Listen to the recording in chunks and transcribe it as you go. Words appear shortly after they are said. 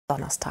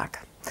Donnerstag.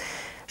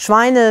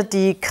 Schweine,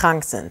 die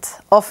krank sind,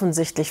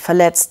 offensichtlich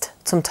verletzt,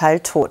 zum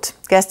Teil tot.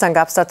 Gestern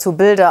gab es dazu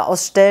Bilder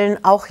aus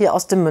Ställen, auch hier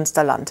aus dem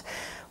Münsterland.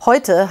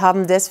 Heute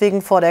haben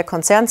deswegen vor der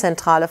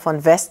Konzernzentrale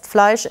von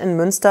Westfleisch in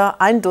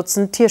Münster 1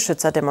 Dutzend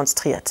Tierschützer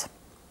demonstriert.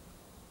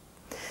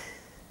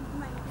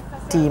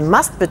 Die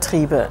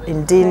Mastbetriebe,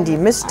 in denen die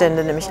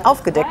Missstände nämlich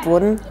aufgedeckt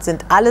wurden,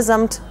 sind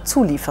allesamt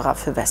Zulieferer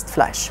für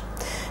Westfleisch.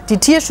 Die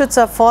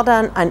Tierschützer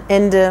fordern ein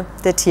Ende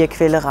der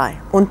Tierquälerei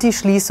und die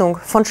Schließung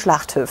von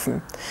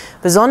Schlachthöfen.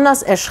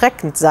 Besonders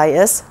erschreckend sei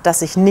es, dass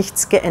sich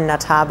nichts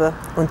geändert habe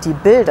und die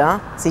Bilder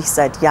sich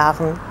seit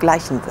Jahren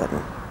gleichen würden.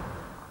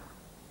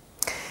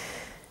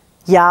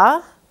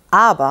 Ja,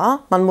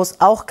 aber man muss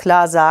auch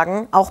klar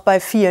sagen, auch bei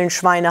vielen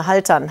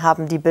Schweinehaltern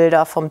haben die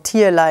Bilder vom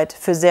Tierleid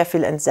für sehr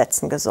viel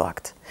Entsetzen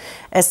gesorgt.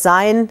 Es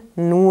seien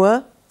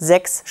nur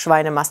 6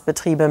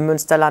 Schweinemastbetriebe im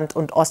Münsterland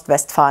und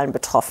Ostwestfalen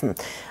betroffen.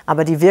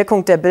 Aber die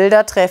Wirkung der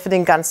Bilder träfe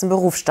den ganzen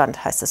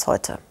Berufsstand, heißt es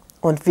heute.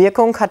 Und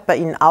Wirkung hat bei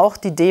ihnen auch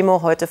die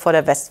Demo heute vor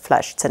der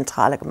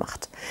Westfleischzentrale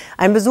gemacht.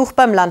 Ein Besuch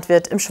beim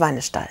Landwirt im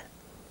Schweinestall.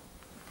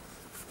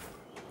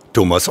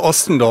 Thomas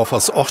Ostendorf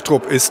aus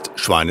Ochtrup ist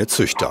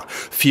Schweinezüchter.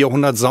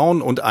 400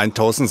 Sauen und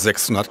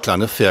 1600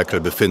 kleine Ferkel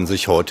befinden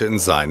sich heute in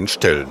seinen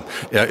Ställen.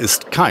 Er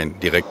ist kein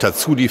direkter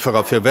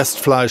Zulieferer für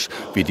Westfleisch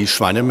wie die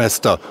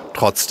Schweinemäster.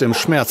 Trotzdem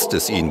schmerzt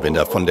es ihn, wenn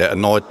er von der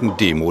erneuten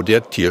Demo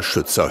der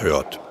Tierschützer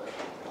hört.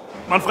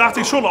 Man fragt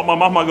sich schon, ob man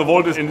manchmal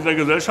gewollt ist in dieser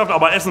Gesellschaft,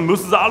 aber essen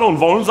müssen sie alle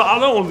und wollen sie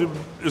alle. Und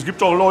es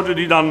gibt auch Leute,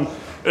 die dann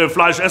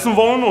Fleisch essen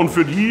wollen und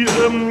für die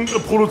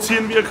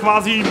produzieren wir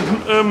quasi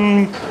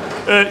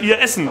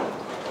ihr Essen.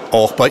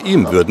 Auch bei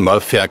ihm würden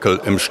mal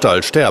Ferkel im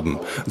Stall sterben,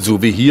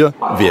 so wie hier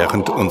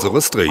während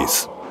unseres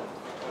Drehs.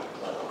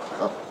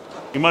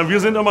 Ich meine, wir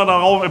sind immer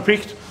darauf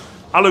erpicht,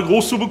 alle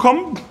groß zu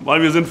bekommen,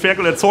 weil wir sind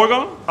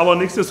Ferkelerzeuger. Aber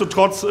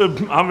nichtsdestotrotz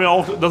haben wir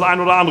auch das ein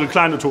oder andere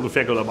kleine tote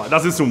Ferkel dabei.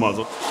 Das ist nun mal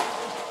so.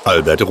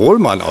 Albert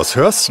Rohlmann aus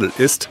Hörstel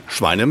ist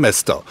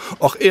Schweinemäster.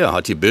 Auch er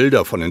hat die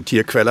Bilder von den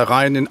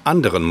Tierquälereien in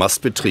anderen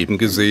Mastbetrieben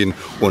gesehen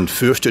und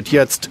fürchtet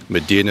jetzt,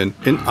 mit denen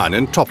in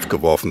einen Topf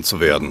geworfen zu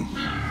werden.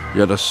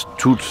 Ja, das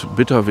tut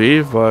bitter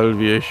weh,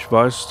 weil ich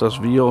weiß,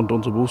 dass wir und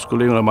unsere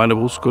Berufskollegen oder meine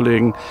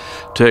Berufskollegen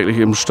täglich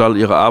im Stall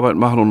ihre Arbeit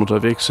machen und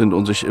unterwegs sind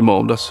und sich immer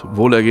um das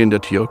Wohlergehen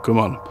der Tiere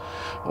kümmern.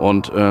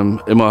 Und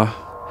immer,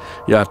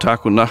 ja,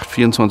 Tag und Nacht,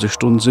 24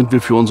 Stunden sind wir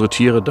für unsere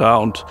Tiere da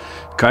und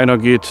keiner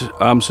geht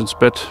abends ins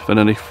Bett, wenn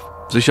er nicht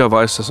sicher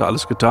weiß, dass er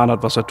alles getan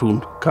hat, was er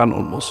tun kann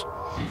und muss.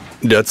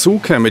 Dazu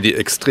käme die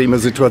extreme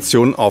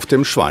Situation auf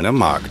dem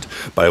Schweinemarkt.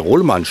 Bei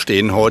Rohlmann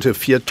stehen heute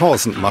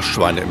 4000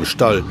 Mastschweine im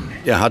Stall.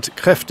 Er hat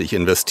kräftig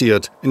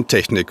investiert in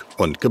Technik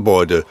und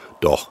Gebäude.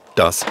 Doch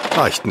das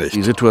reicht nicht.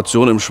 Die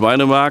Situation im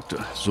Schweinemarkt,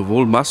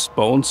 sowohl Mast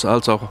bei uns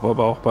als auch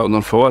bei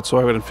unseren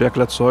Vorerzeugern, den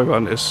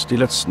Ferkelerzeugern, ist die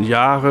letzten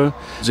Jahre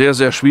sehr,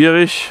 sehr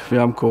schwierig. Wir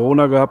haben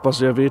Corona gehabt, was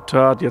sehr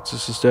wehtat. Jetzt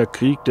ist es der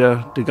Krieg,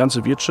 der die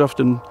ganze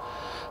Wirtschaft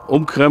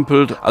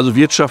umkrempelt. Also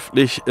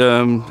wirtschaftlich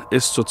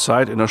ist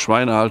zurzeit in der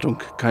Schweinehaltung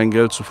kein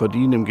Geld zu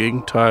verdienen. Im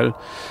Gegenteil,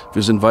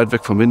 wir sind weit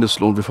weg vom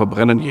Mindestlohn. Wir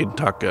verbrennen jeden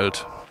Tag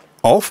Geld.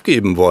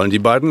 Aufgeben wollen die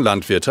beiden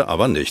Landwirte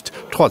aber nicht,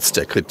 trotz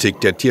der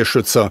Kritik der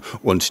Tierschützer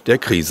und der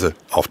Krise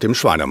auf dem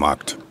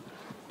Schweinemarkt.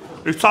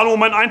 Ich zahle um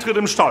meinen Eintritt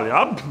im Stall,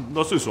 ja,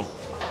 das ist so.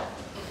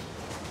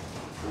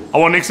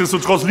 Aber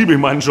nichtsdestotrotz liebe ich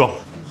meinen Job.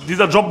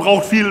 Dieser Job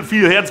braucht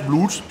viel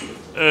Herzblut.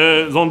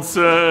 Sonst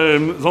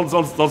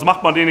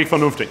macht man den nicht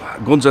vernünftig.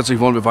 Grundsätzlich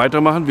wollen wir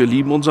weitermachen. Wir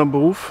lieben unseren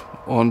Beruf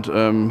und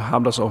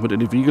haben das auch mit in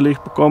die Wiege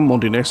gelegt bekommen.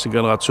 Und die nächste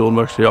Generation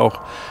möchte ja auch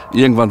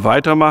irgendwann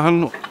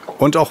weitermachen.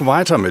 Und auch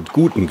weiter mit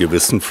gutem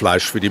Gewissen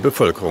Fleisch für die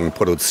Bevölkerung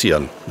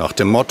produzieren. Nach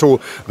dem Motto,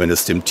 wenn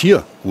es dem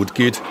Tier gut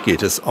geht,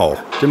 geht es auch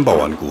dem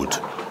Bauern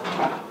gut.